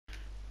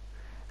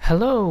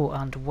Hello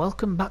and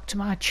welcome back to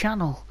my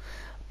channel.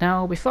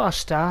 Now before I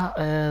start,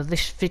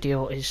 this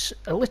video is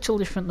a little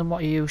different than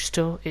what you're used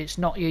to. It's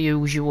not your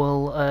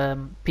usual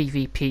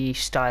PvP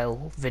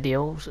style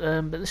videos,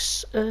 but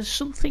this is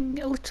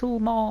something a little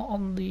more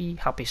on the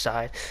happy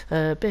side.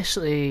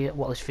 Basically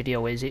what this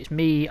video is, it's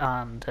me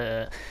and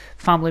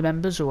family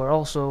members who are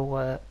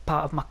also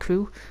part of my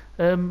crew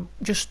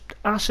just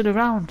arsing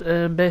around.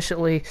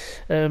 Basically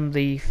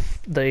the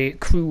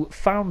crew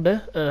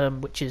founder,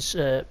 which is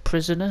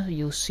Prisoner,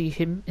 you'll see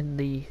him in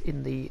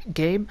the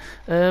game.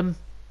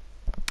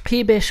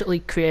 He basically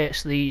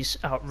creates these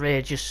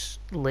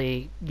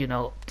outrageously, you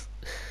know,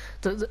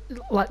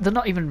 like they're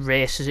not even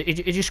races.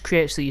 It just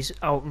creates these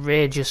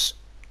outrageous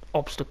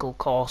obstacle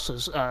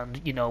courses,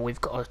 and you know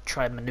we've got to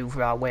try and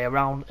manoeuvre our way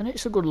around, and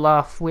it's a good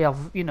laugh. We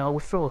have, you know,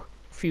 we throw a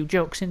few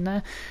jokes in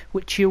there,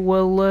 which you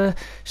will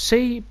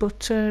see.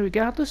 But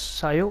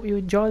regardless, I hope you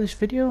enjoy this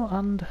video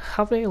and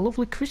have a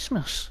lovely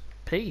Christmas.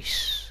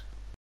 Peace.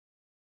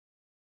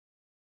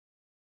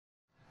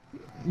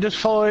 Just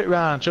follow it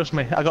round, trust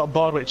me. I got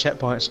bored with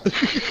checkpoints.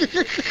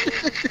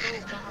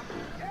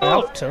 I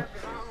have to.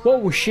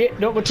 Whoa, shit,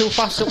 don't go too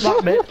fast up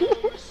that bit.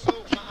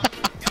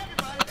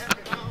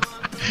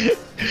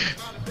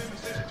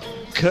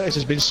 Curtis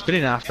has been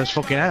spinning after his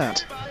fucking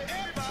aunt.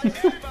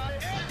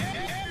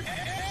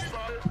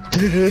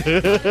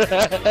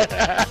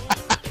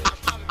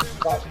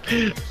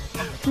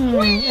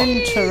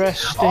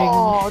 Interesting.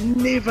 Oh,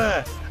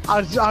 never!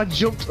 I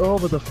jumped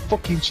over the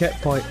fucking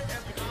checkpoint.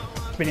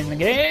 Been in the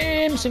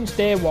game since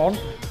day one,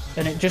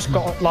 and it just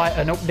got like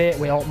an update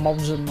with all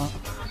mods and that.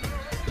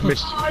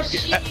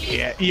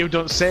 Yeah, you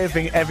done the same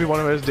thing every one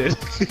of us did.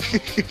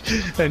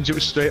 Then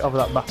jumped straight over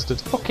that bastard.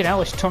 Fucking hell,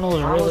 this tunnel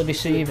is really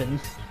deceiving.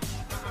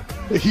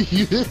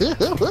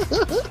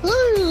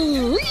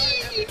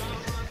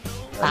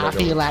 I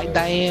feel like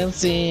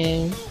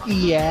dancing.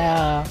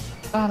 Yeah.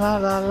 La la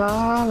la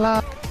la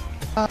la.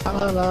 La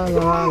la la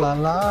la la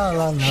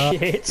la la.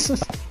 Shit.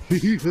 What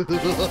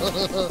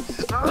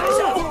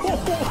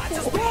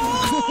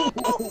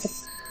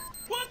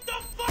the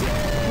fuck?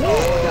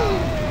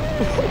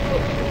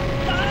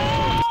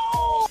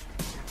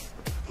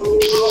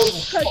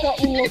 I got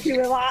lucky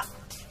with that.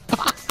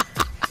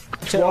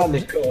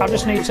 I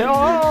just need to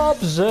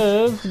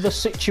observe the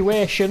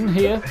situation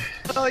here.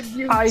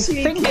 I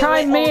think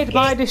I made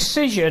my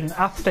decision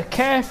after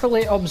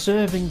carefully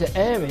observing the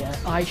area.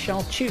 I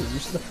shall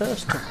choose the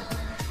first one.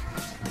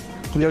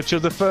 You'll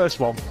choose the first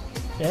one.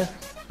 Yeah.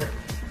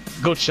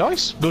 Good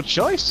choice. Good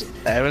choice.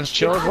 Aaron's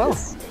chose well.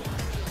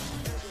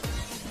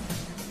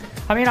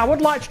 I mean, I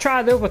would like to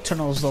try the other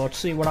tunnels though to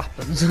see what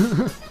happens.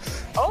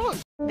 Oh.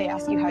 They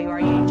ask you how you are,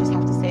 you just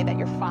have to say that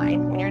you're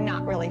fine when you're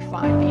not really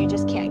fine, but you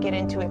just can't get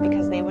into it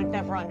because they would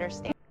never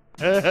understand.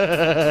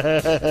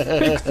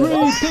 Pick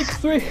three, pick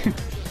three.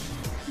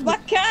 My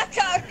car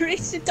can't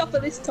reach the top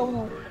of this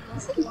tunnel.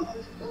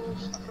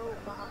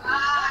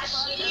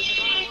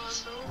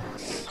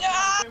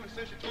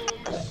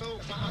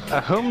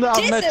 Whom that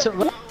I've met at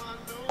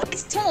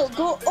This tunnel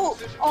go up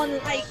on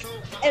like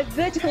a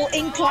vertical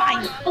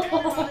incline.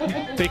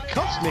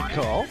 because,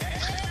 Nicole,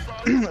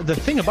 the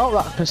thing about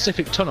that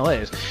Pacific Tunnel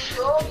is,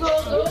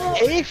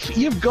 if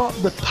you've got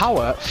the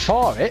power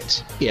for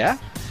it, yeah,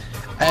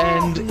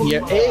 and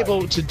you're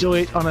able to do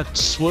it on a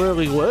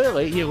swirly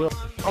whirly, you will.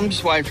 I'm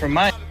just waiting for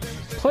mine.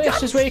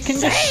 Places where you can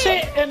just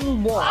sit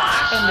and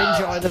watch and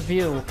enjoy the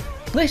view.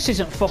 This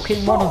isn't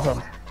fucking one of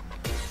them.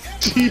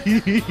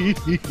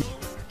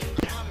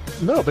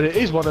 No, but it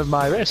is one of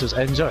my races.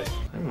 Enjoy.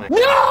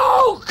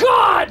 No,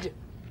 God!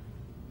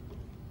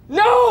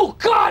 No,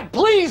 God,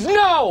 please,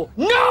 no!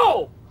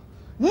 No!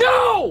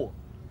 No!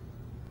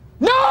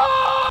 No!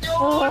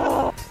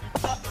 I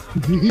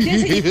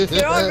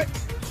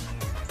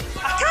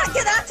can't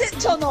get at it,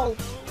 tunnel.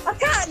 I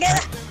can't get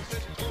it.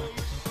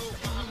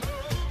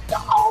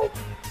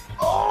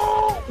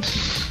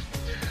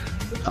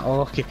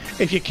 Oh, okay.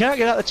 If you can't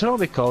get out the tunnel,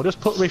 Nicole, just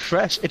put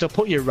refresh. It'll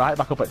put you right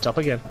back up at top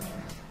again.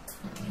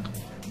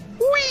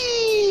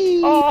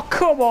 Whee! Oh,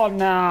 come on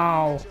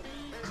now!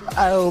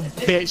 Oh,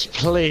 bitch,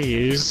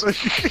 please.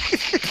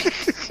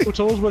 2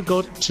 tunnels were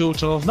good, 2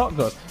 tunnels not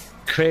good.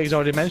 Craig's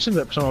already mentioned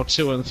that tunnel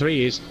 2 and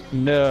 3 is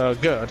no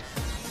good.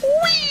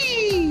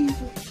 Whee!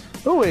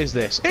 Who is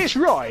this? It's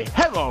Roy.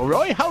 Hello,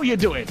 Roy. How are you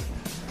doing?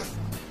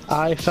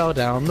 I fell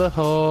down the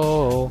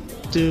hole.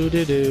 Do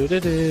do do do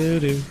do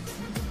do.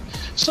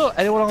 So,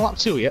 anyone on lap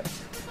 2 yet?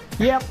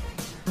 Yep.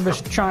 I'm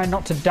just trying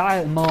not to die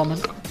at the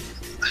moment.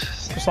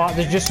 It's like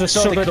there's just a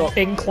sudden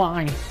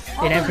incline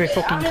in every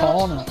fucking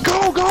corner.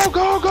 Go, go,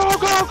 go, go,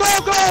 go, go,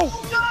 go!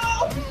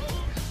 No!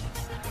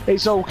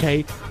 It's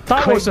okay.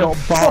 That Craig was a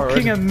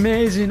fucking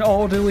amazing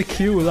orderly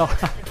queue,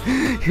 that.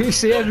 You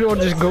see everyone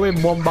just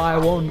going one by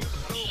one.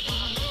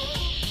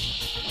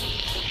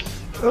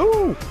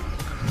 Ooh!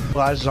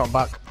 Liza's not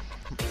back.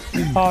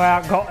 Oh,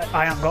 I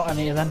haven't got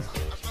any of them.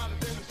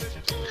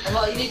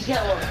 Well, you need to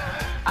get one.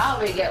 I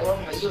already get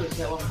one, but you need to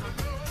get one.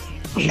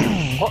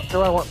 What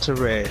do I want to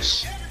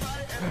race?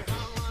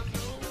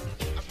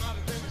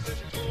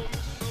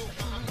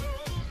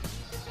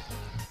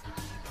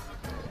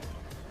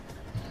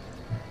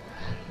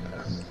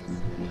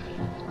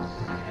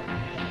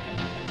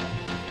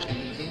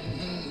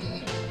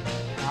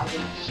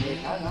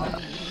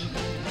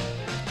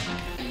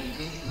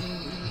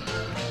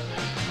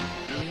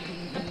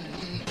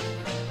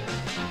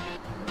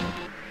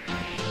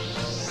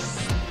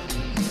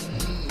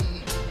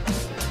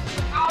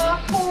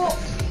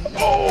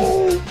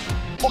 Oh!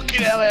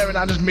 Fucking hell, Aaron,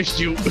 I just missed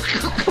you.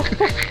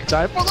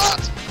 Time for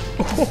that!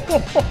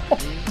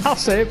 I'll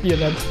save you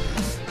then.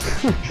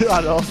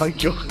 I know,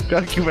 thank you.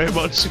 Thank you very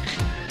much.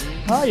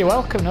 Oh, you're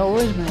welcome, no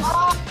worries, mate.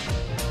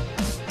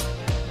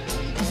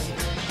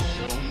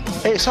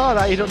 It's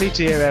alright, you don't need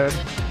to hear Aaron.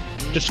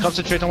 Just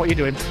concentrate on what you're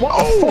doing. What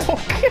the fuck?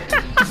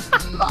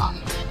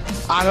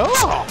 I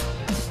know!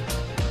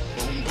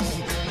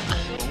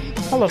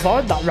 I'll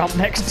avoid that ramp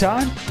next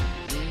time.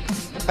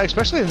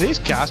 Especially in these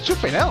cars,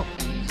 chuffing hell.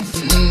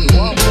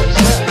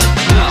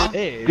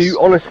 Do you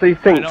honestly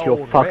think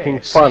you're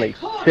fucking funny?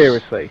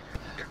 Seriously.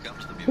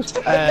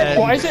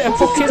 What is it, a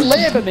fucking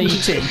labour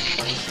meeting?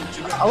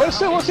 What's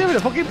here with a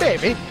fucking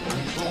baby?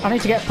 I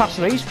need to get past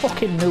these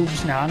fucking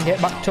noobs now and get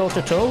back toe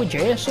to toe with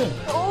Jason.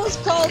 Who's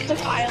called to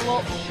pile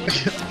up?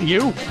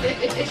 You?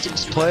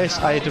 This place,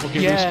 I had to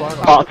fucking respawn.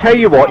 I'll tell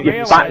you what,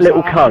 you fat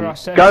little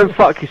cunt. Go and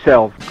fuck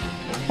yourself.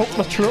 Up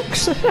the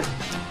trucks.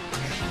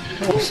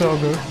 Oh, so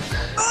good.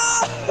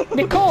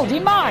 Nicole, do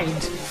you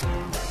mind?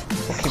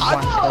 Fucking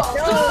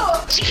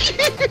wanker.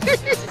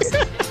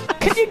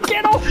 Can you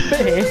get off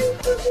me?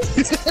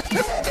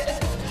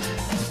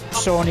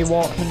 Sony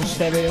Walkman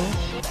stereo.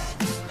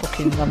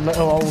 Fucking a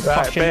little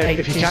old-fashioned 80s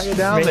if you can't get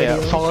down there,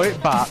 radio. follow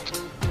it back.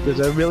 There's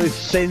a really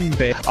thin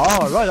bit.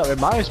 Oh, right, that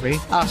reminds me.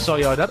 I saw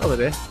your dad the other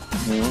day.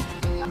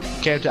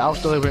 Came to the house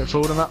delivering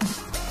food and that.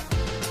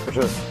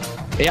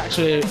 He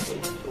actually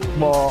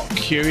more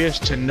curious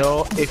to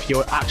know if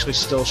you're actually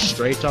still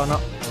straight or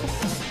not.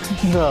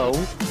 No.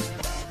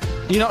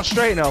 You're not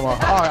straight no more.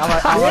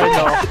 Alright, I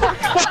know.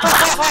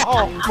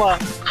 Oh,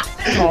 fuck.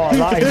 Oh,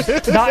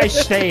 that is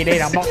staying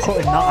in. I'm not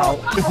cutting that out.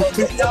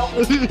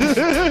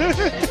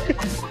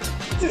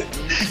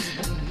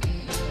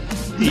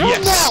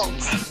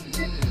 Yes!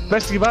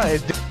 Best thing about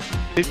it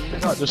is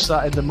not just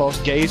that in the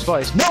most gayest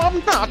voice. No, I'm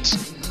not!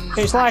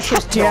 It's like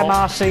his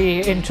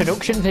TMRC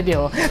introduction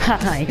video.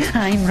 Hi,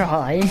 I'm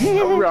Roy.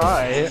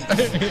 Right.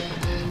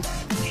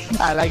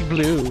 I like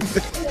blue.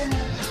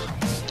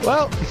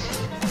 Well,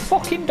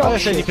 Fucking like I dog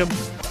said, you shit. can.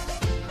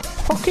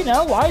 Fucking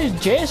hell, why is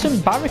Jason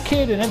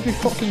barricading every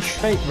fucking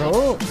straight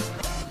road?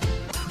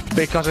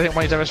 Because I didn't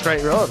want you to have a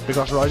straight road,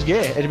 because Roy's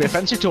gay. It'd be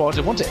offensive towards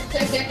him, wouldn't it?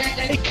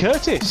 Hey,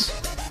 Curtis!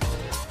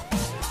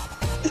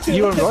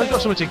 You and Roy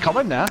got something in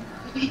common now.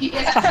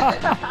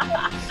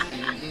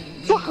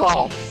 Fuck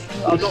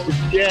off. I'm not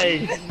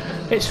gay.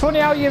 It's funny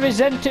how you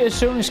resent it as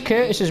soon as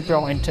Curtis is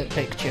brought into the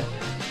picture.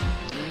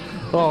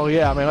 Oh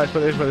yeah, I mean, let's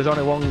put it this way, there's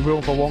only one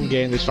room for one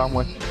gay in this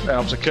family. And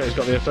obviously Curtis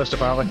got there first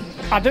apparently.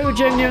 I do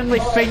genuinely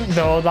think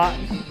though that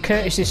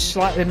Curtis is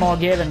slightly more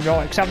gay than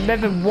Roy, because I've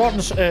never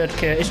once heard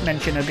Curtis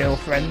mention a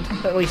girlfriend,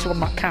 at least one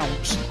that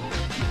counts.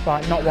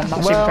 Like, not one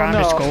that's in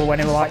primary school when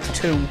he was like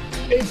 2.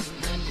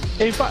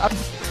 In fact,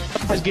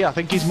 as gay, I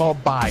think he's more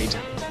bide.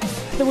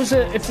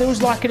 If there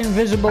was like an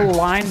invisible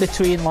line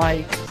between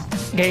like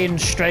gay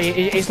and straight,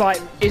 it's like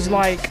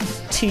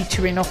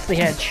teetering off the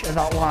edge of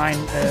that line,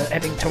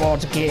 heading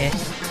towards gay.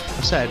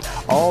 I said,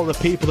 all the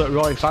people that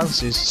Roy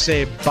fancies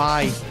say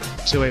bye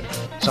to him,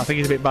 so I think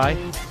he's a bit bi.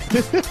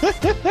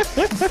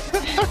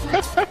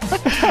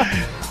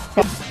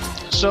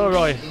 So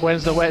Roy,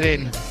 when's the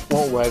wedding?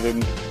 What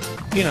wedding?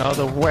 You know,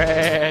 the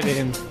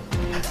wedding.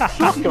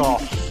 Fuck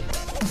off.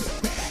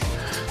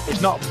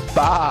 It's not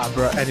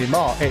Barbara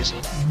anymore, it's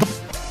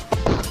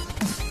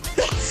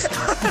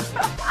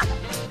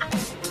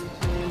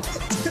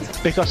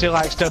because he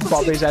likes to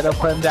bob his head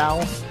up and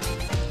down.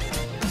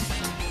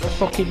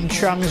 Fucking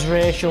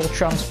transracial,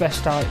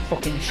 transvestite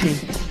fucking sheep.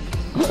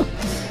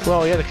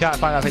 Well, yeah, they can't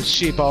find out if it's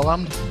sheep or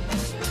lamb.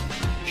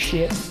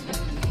 Shit.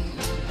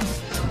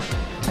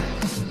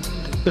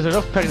 There's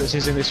enough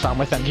pregnancies in this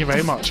family, thank you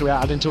very much. We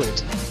are adding to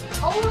it.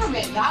 Hold on a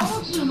minute, I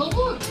want to another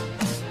one.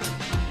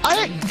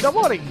 I've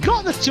already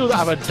got the 2 that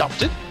I've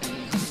adopted.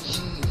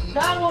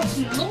 I want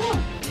to another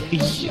one.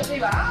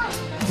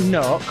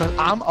 No, because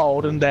I'm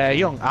old and they're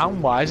young.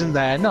 I'm wise and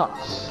they're not.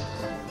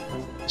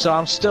 So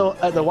I'm still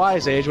at the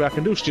wise age where I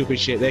can do stupid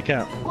shit they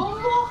can't.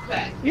 One more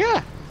thing.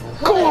 Yeah.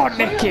 Go on,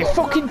 Nicky,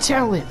 fucking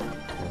tell him.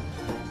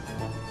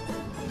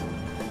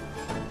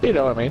 You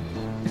know what I mean.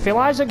 If he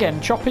lies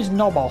again, chop his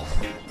knob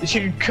off. She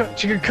can cut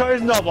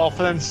his knob off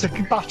and then stick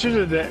a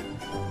battery in it.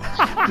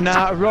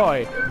 Nah,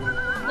 Roy.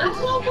 That's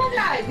not a good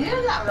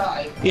idea, that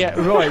right? Yeah,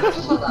 Roy.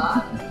 For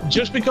that.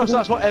 Just because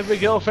that's what every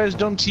girlfriend's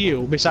done to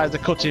you, besides the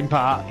cutting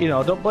part, you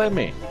know, don't blame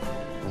me.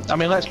 I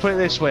mean, let's put it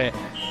this way.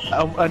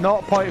 A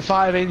 0.5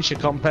 incher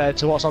compared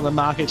to what's on the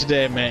market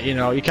today, mate, you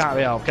know, you can't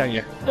be helped, can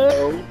you?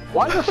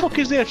 Why the fuck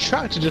is the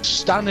attractor just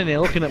standing here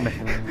looking at me?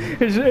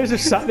 He's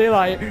just sat there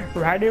like,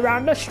 riding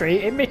around the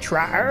street in me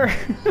tratter.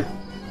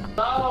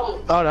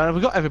 No. Oh no, have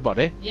we got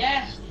everybody?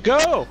 Yes.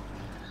 Go!